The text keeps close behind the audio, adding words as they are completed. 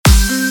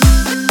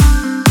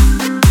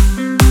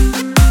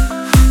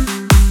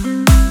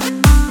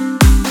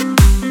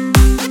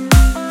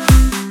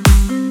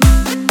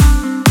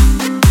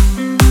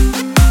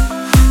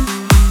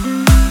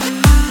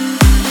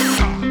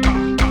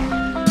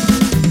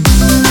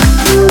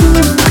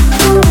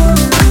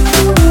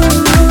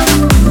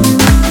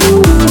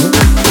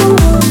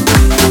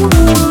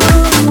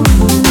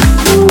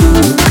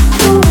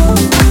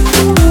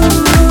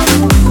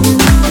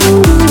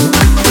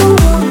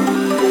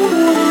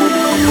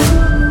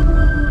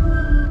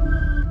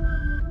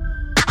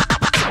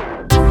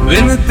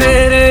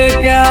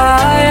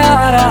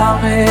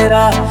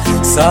मेरा,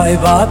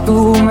 साहिबा तू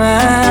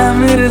मैं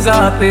मिर्जा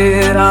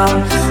तेरा।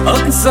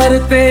 अक्सर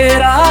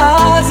तेरा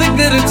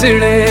जिक्र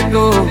चिड़े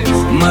तो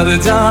मर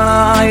जाना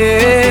ये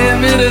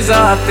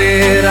मिर्जा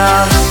तेरा।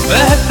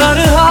 बेहतर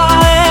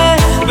हाय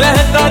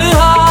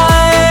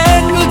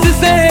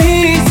तुझसे ही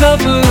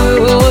सब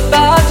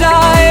होता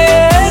जाए,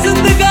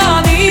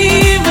 जिंदगानी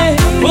में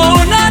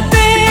होना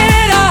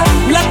तेरा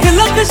लख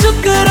लख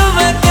शुक्र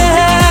मैं कह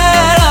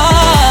रहा।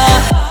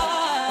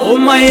 ओ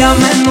मैया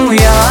मैनू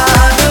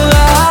याद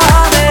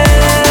आवे,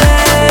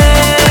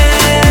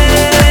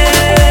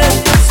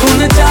 सुन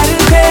चल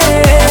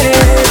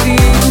तेरी।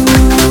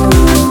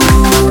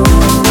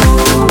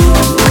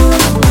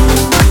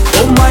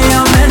 ओ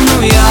मैया मैनू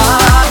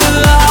याद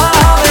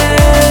आवे,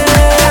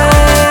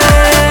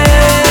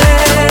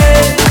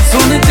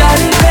 सुन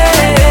चल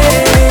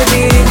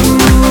तेरी।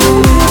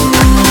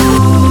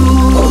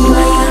 ओ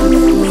मैया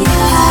मैनू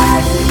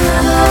याद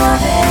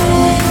आवे,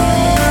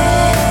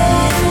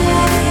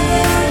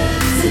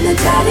 सुन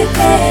चल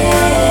तेरी।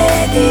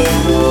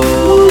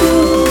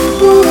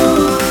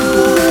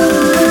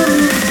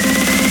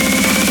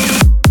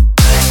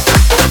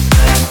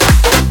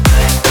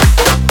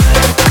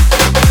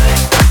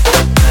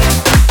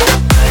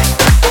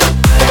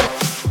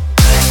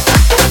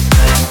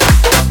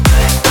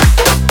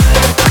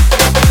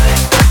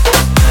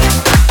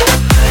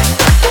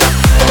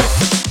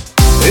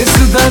 इस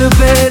दर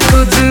पे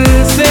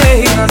तुझसे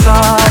ही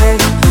नजारे,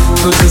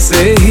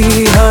 तुझसे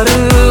ही हर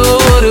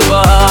ओर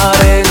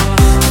बहारे।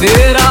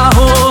 तेरा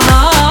होना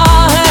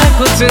है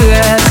कुछ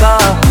ऐसा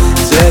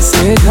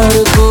जैसे घर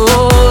को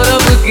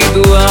रब की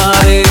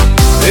दुआरे।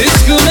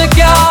 इश्क में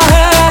क्या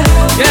है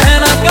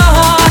कहना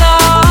कहाना,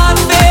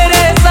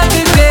 तेरे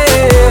सदके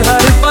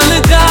हर पल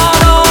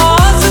जाना।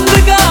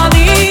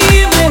 जिंदगानी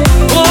में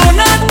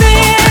होना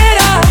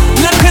तेरा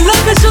लख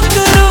लख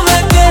शुक्र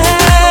मैं कह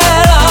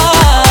रहा।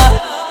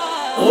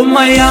 ओ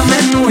मैया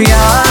मैनू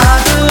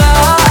याद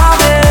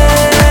आवे,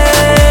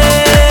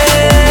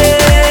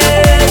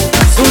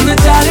 सुन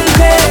चल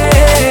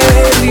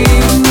तेरी।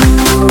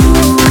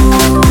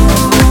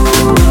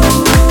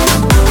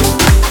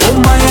 ओ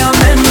मैया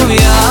मैनू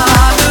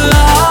याद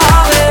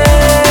आवे,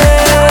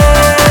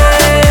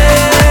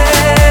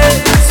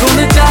 सुन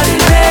चल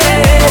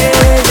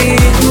तेरी।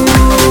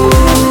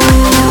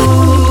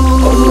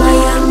 ओ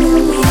मैया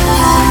मैनू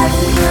याद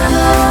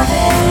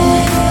आवे,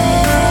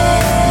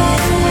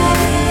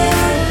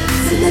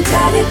 सुन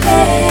चल तेरी।